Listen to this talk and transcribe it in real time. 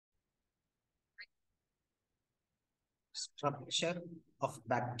structure of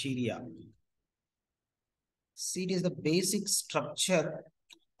bacteria. See, it is the basic structure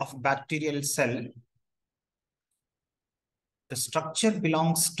of bacterial cell. The structure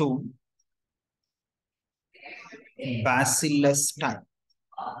belongs to Bacillus type.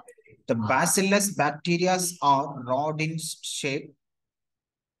 The Bacillus bacteria are rod in shape.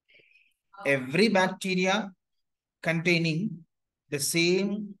 Every bacteria containing the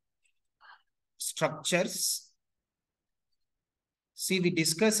same structures. See, we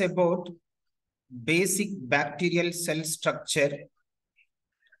discuss about basic bacterial cell structure.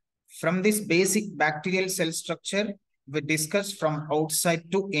 From this basic bacterial cell structure, we discuss from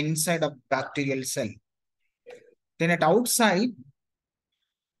outside to inside of bacterial cell. Then at outside,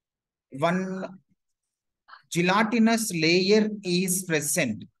 one gelatinous layer is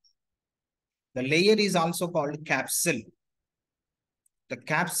present. The layer is also called capsule. The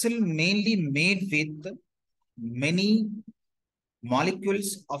capsule mainly made with many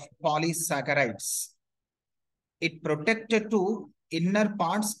molecules of polysaccharides. It protected to inner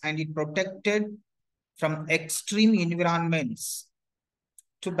parts and it protected from extreme environments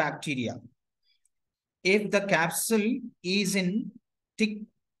to bacteria. If the capsule is in thick,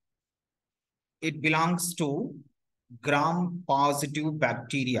 it belongs to gram-positive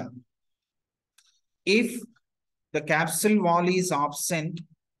bacteria. If the capsule wall is absent,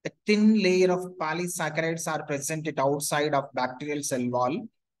 a thin layer of polysaccharides are present at outside of bacterial cell wall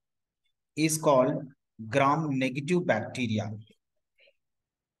is called gram-negative bacteria.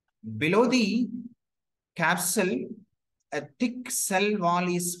 Below the capsule, a thick cell wall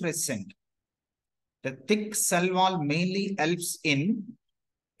is present. The thick cell wall mainly helps in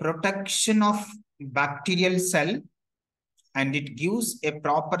protection of bacterial cell and it gives a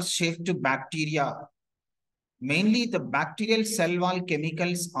proper shape to bacteria. Mainly the bacterial cell wall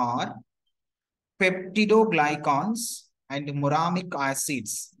chemicals are peptidoglycans and muramic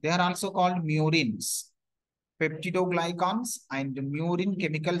acids. They are also called murines. Peptidoglycans and murin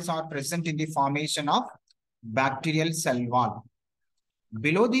chemicals are present in the formation of bacterial cell wall.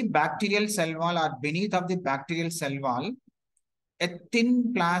 Below the bacterial cell wall or beneath of the bacterial cell wall, a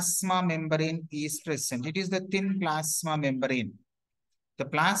thin plasma membrane is present. It is the thin plasma membrane. The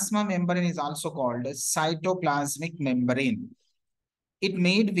plasma membrane is also called cytoplasmic membrane. It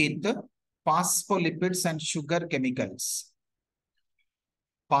made with phospholipids and sugar chemicals.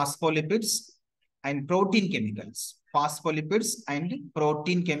 Phospholipids and protein chemicals. Phospholipids and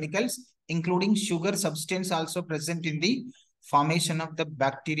protein chemicals, including sugar substance also present in the formation of the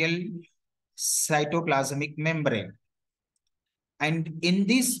bacterial cytoplasmic membrane. And in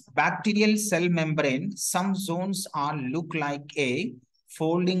this bacterial cell membrane, some zones are look like a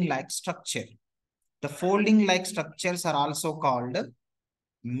folding-like structure. The folding-like structures are also called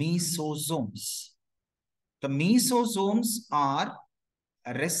mesosomes. The mesosomes are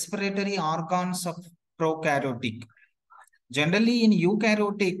respiratory organs of prokaryotic. Generally, in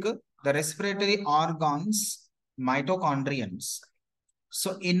eukaryotic, the respiratory organs, mitochondrions.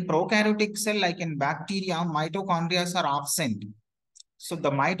 So in prokaryotic cell, like in bacteria, mitochondria are absent. So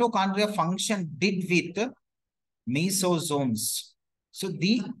the mitochondria function did with mesosomes. So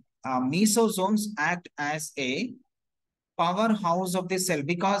the mesosomes act as a powerhouse of the cell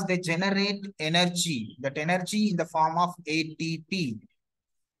because they generate energy, that energy in the form of ATP.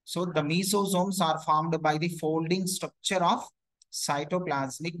 So the mesosomes are formed by the folding structure of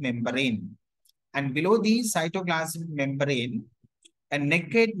cytoplasmic membrane. And below the cytoplasmic membrane, a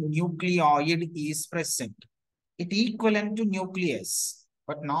naked nucleoid is present. It equivalent to nucleus,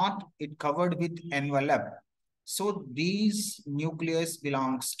 but not it covered with envelope. So these nucleus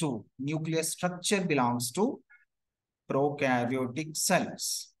structure belongs to prokaryotic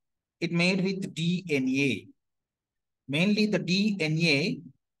cells. It made with DNA. Mainly the DNA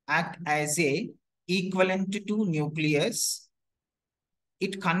act as a equivalent to nucleus.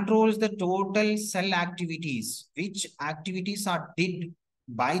 It controls the total cell activities. Which activities are did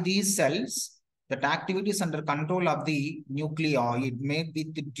by these cells? That activities under control of the nucleoid made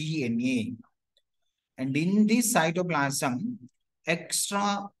with the DNA. And in this cytoplasm,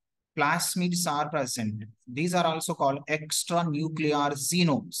 extra plasmids are present. These are also called extranuclear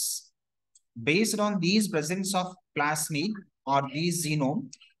xenomes. Based on these presence of plasmid or these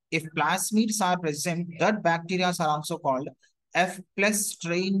genome, if plasmids are present, that bacteria are also called F+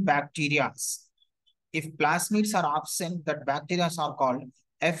 strain bacteria. If plasmids are absent, that bacteria are called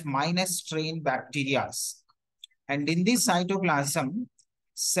F- strain bacteria. And in this cytoplasm,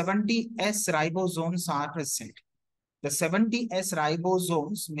 70S ribosomes are present. The 70S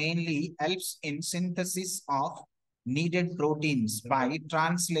ribosomes mainly helps in synthesis of needed proteins by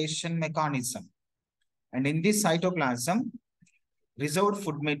translation mechanism. And in this cytoplasm, reserved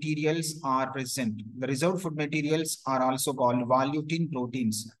food materials are present. The reserved food materials are also called volutin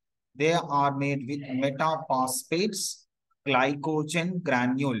proteins. They are made with metaphosphates, glycogen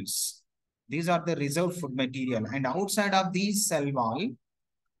granules. These are the reserved food material. And outside of these cell wall,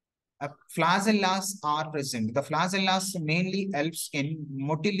 flagellas are present. The flagellas mainly helps in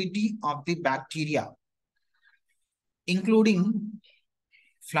motility of the bacteria, including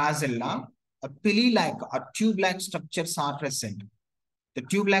flagella, a pili-like or tube-like structures are present. The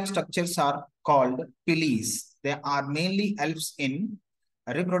tube-like structures are called pilies. They are mainly helps in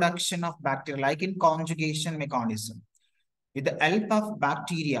reproduction of bacteria, like in conjugation mechanism. With the help of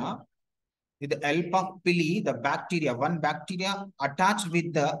bacteria, with the help of pili, the bacteria, one bacteria attached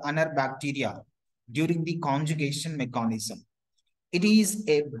with the another bacteria during the conjugation mechanism. It is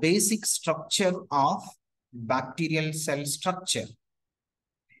a basic structure of bacterial cell structure.